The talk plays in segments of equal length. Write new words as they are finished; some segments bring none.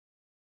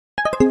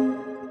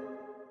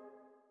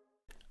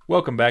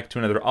Welcome back to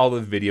another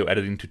Olive video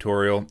editing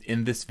tutorial.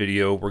 In this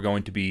video, we're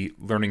going to be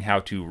learning how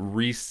to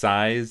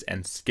resize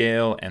and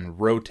scale and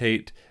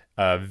rotate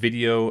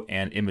video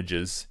and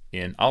images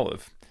in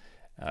Olive.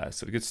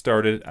 So to get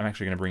started, I'm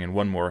actually going to bring in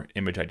one more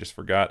image I just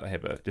forgot. I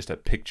have just a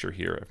picture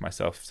here of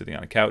myself sitting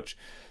on a couch.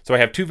 So I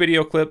have two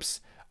video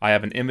clips. I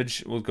have an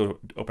image. We'll go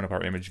open up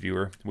our image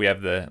viewer. We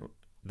have the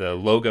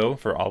logo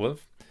for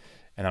Olive,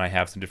 and then I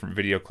have some different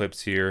video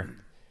clips here.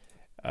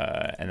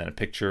 And then a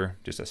picture,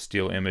 just a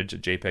still image, a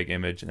JPEG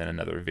image, and then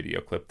another video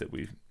clip that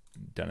we've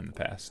done in the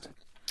past.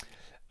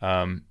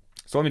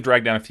 So let me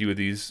drag down a few of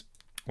these.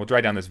 We'll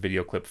drag down this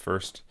video clip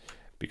first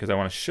because I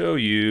want to show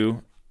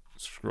you,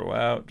 scroll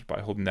out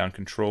by holding down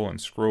Control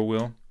and scroll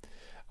wheel.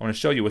 I want to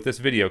show you with this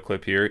video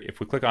clip here, if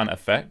we click on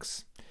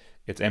effects,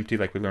 it's empty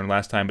like we learned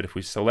last time, but if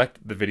we select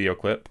the video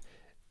clip,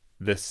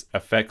 this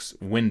effects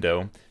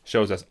window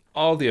shows us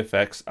all the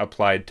effects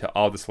applied to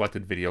all the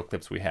selected video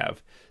clips we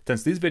have.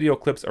 Since these video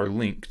clips are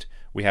linked,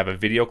 we have a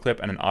video clip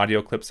and an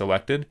audio clip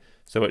selected,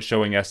 so it's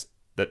showing us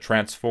that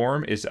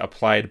transform is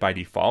applied by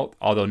default,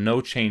 although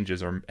no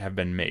changes have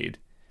been made.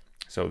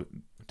 So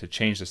to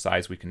change the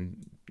size, we can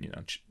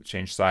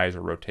change size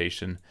or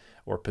rotation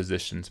or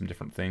position, some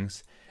different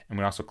things. And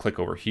we also click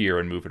over here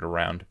and move it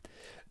around.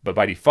 But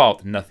by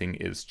default, nothing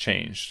is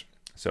changed.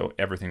 So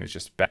everything is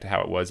just back to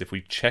how it was. If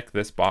we check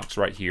this box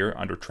right here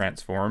under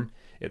transform,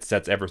 it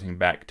sets everything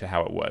back to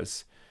how it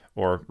was.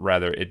 Or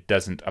rather, it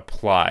doesn't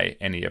apply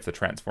any of the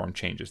transform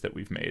changes that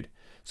we've made.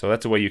 So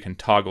that's a way you can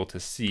toggle to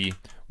see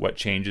what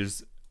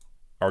changes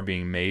are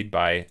being made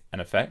by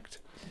an effect,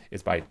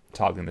 is by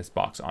toggling this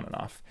box on and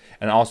off.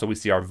 And also we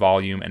see our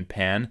volume and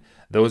pan.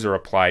 Those are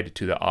applied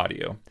to the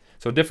audio.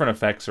 So different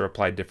effects are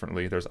applied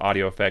differently. There's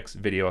audio effects,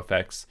 video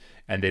effects,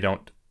 and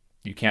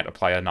you can't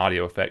apply an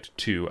audio effect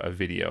to a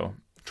video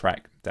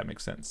track, if that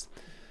makes sense.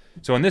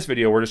 So in this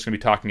video, we're just going to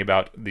be talking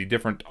about the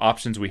different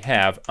options we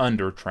have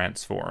under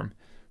transform.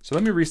 So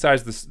let me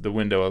resize the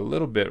window a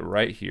little bit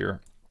right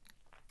here,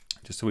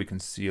 just so we can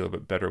see a little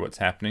bit better what's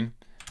happening.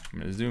 I'm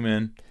going to zoom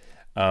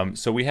in.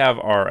 So we have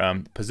our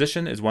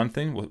position is one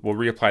thing. We'll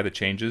reapply the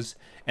changes.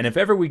 And if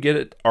ever we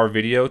get our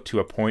video to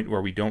a point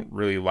where we don't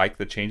really like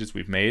the changes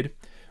we've made,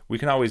 we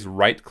can always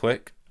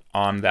right-click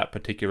on that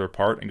particular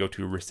part and go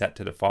to Reset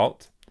to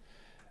Default.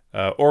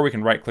 Or we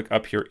can right-click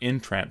up here in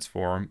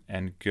Transform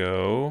and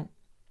go...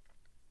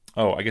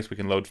 Oh, I guess we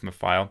can load from the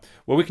file.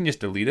 Well, we can just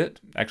delete it.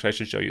 Actually, I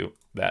should show you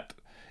that.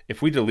 If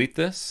we delete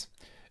this,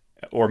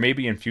 or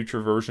maybe in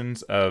future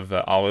versions of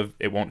Olive,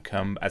 it won't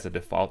come as a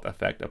default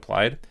effect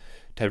applied.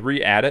 To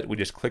re-add it, we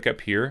just click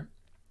up here.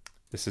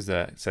 This is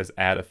it says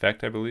Add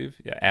Effect, I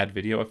believe. Yeah, Add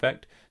Video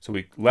Effect. So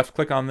we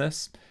left-click on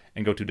this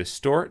and go to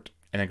Distort,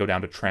 and then go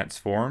down to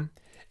Transform,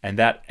 and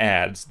that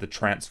adds the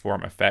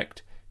transform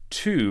effect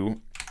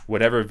to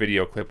whatever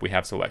video clip we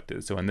have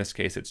selected. So in this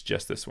case, it's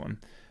just this one.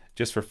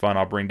 Just for fun,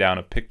 I'll bring down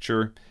a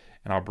picture,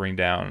 and I'll bring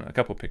down a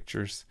couple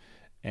pictures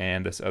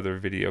and this other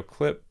video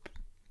clip,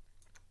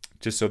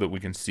 just so that we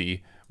can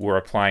see we're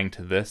applying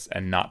to this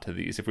and not to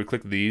these. If we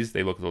click these,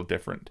 they look a little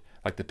different.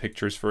 Like the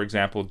pictures, for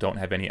example, don't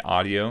have any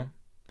audio,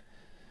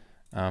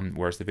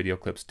 whereas the video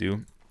clips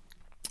do.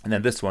 And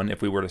then this one,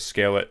 if we were to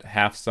scale it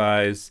half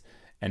size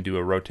and do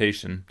a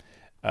rotation,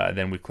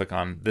 then we click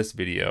on this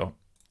video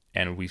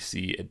and we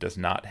see it does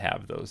not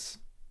have those.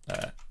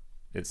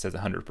 It says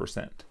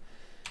 100%.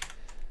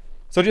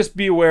 So just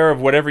be aware of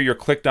whatever you're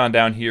clicked on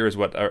down here is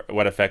what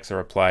effects are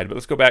applied. But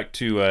let's go back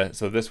to,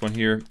 so this one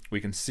here,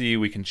 we can see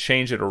we can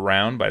change it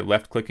around by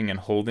left clicking and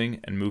holding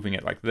and moving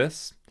it like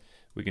this.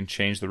 We can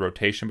change the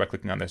rotation by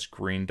clicking on this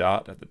green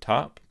dot at the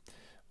top.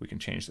 We can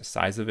change the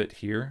size of it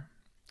here.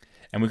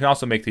 And we can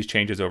also make these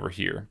changes over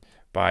here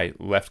by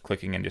left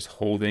clicking and just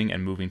holding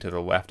and moving to the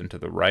left and to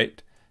the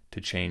right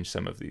to change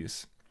some of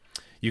these.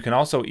 You can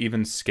also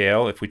even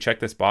scale. If we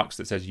check this box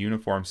that says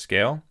uniform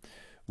scale,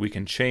 we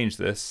can change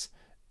this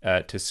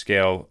to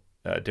scale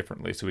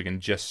differently. So we can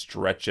just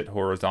stretch it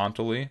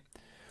horizontally,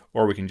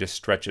 or we can just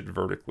stretch it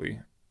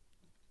vertically.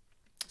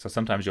 So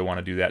sometimes you'll want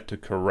to do that to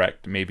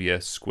correct maybe a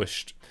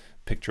squished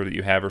picture that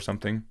you have or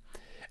something.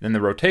 And then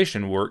the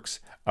rotation works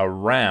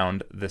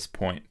around this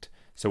point.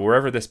 So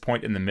wherever this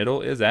point in the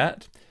middle is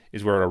at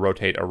is where it'll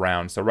rotate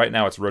around. So right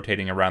now it's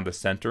rotating around the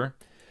center,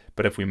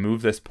 but if we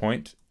move this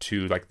point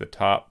to like the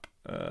top,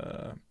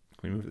 can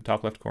we move the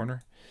top left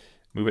corner?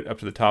 Move it up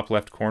to the top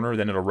left corner,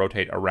 then it'll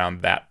rotate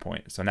around that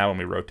point. So now when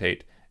we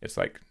rotate, it's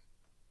like,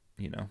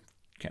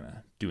 kind of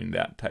doing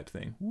that type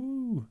thing.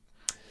 Woo!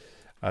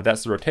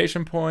 That's the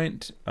rotation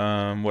point.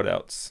 What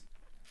else?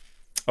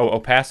 Oh,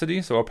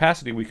 opacity. So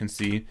opacity, we can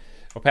see,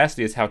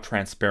 opacity is how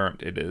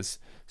transparent it is.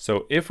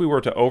 So if we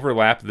were to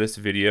overlap this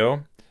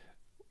video,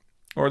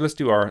 or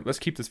let's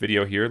keep this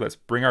video here. Let's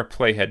bring our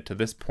playhead to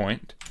this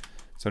point.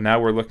 So now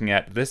we're looking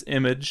at this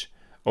image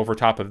over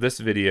top of this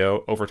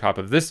video, over top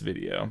of this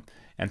video,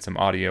 and some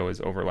audio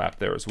is overlapped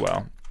there as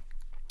well.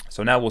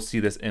 So now we'll see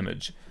this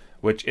image,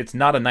 which it's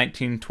not a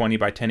 1920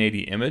 by 1080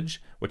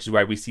 image, which is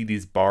why we see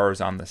these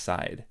bars on the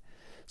side.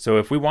 So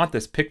if we want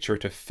this picture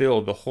to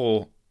fill the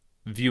whole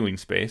viewing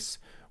space,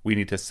 we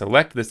need to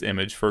select this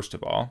image first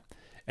of all,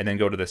 and then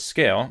go to the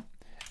scale,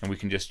 and we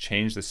can just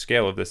change the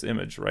scale of this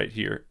image right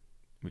here.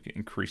 We can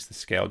increase the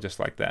scale just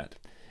like that.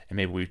 And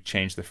maybe we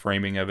change the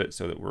framing of it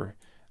so that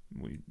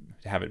we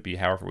have it be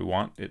however we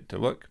want it to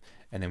look,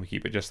 and then we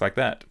keep it just like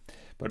that.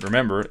 But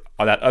remember,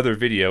 that other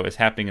video is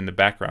happening in the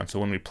background, so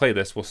when we play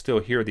this, we'll still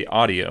hear the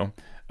audio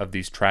of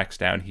these tracks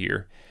down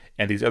here,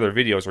 and these other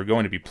videos are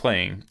going to be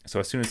playing. So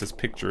as soon as this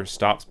picture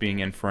stops being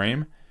in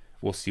frame,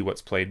 we'll see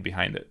what's played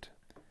behind it.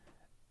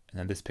 And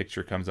then this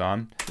picture comes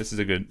on. This is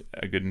a good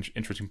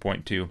interesting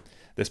point too.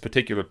 This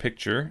particular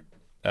picture,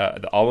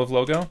 the olive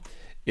logo,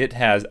 it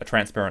has a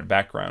transparent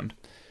background,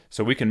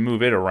 so we can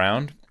move it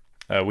around.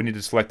 We need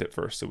to select it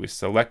first. So we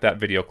select that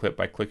video clip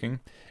by clicking,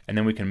 and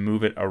then we can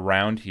move it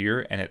around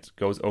here, and it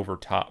goes over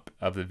top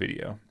of the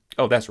video.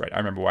 Oh, that's right. I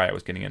remember why I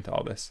was getting into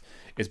all this.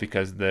 It's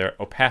because the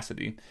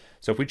opacity.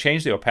 So if we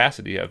change the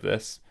opacity of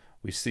this,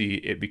 we see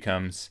it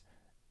becomes,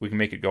 we can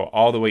make it go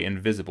all the way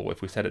invisible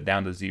if we set it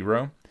down to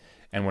 0,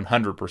 and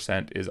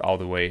 100% is all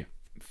the way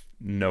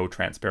no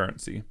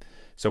transparency.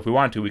 So if we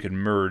wanted to, we could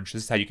merge.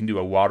 This is how you can do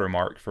a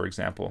watermark, for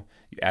example.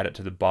 You add it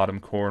to the bottom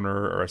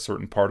corner or a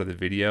certain part of the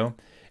video,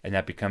 and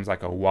that becomes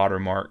like a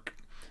watermark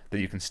that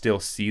you can still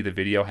see the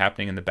video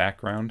happening in the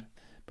background,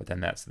 but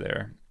then that's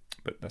there.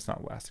 But that's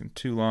not lasting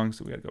too long,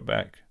 so we gotta go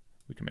back.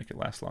 We can make it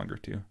last longer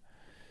too.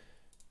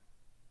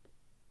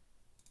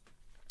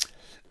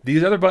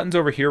 These other buttons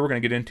over here we're gonna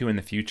get into in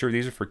the future.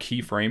 These are for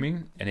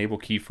keyframing, enable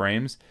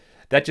keyframes.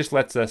 That just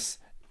lets us,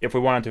 if we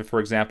wanted to, for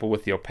example,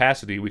 with the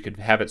opacity, we could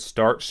have it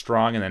start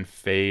strong and then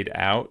fade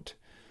out.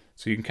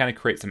 So you can kind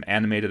of create some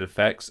animated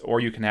effects, or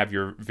you can have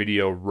your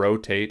video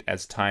rotate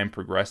as time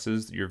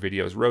progresses. Your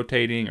video is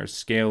rotating or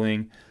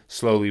scaling,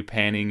 slowly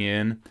panning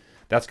in.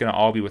 That's going to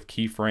all be with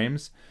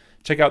keyframes.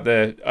 Check out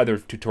the other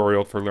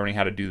tutorial for learning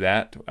how to do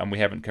that. We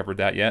haven't covered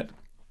that yet,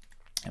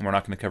 and we're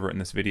not going to cover it in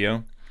this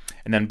video.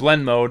 And then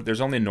blend mode, there's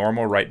only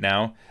normal right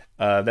now.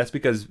 That's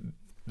because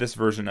this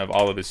version of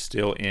Olive is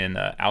still in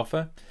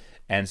alpha,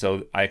 and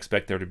so I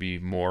expect there to be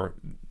more.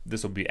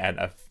 This will be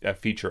a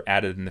feature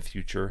added in the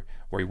future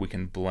where we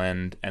can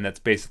blend, and that's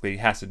basically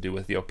has to do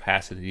with the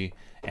opacity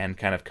and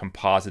kind of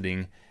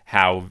compositing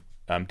how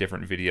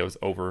different videos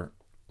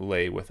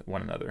overlay with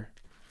one another.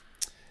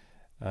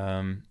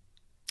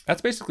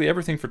 That's basically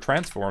everything for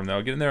transform,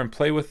 though. Get in there and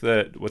play with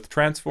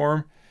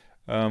transform.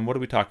 What did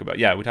we talk about?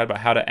 Yeah, we talked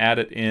about how to add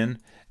it in.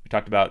 We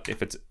talked about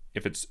if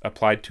it's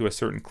applied to a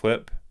certain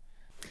clip.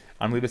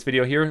 I'm gonna leave this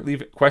video here.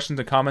 Leave questions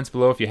and comments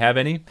below if you have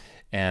any,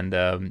 and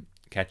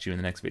catch you in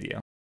the next video.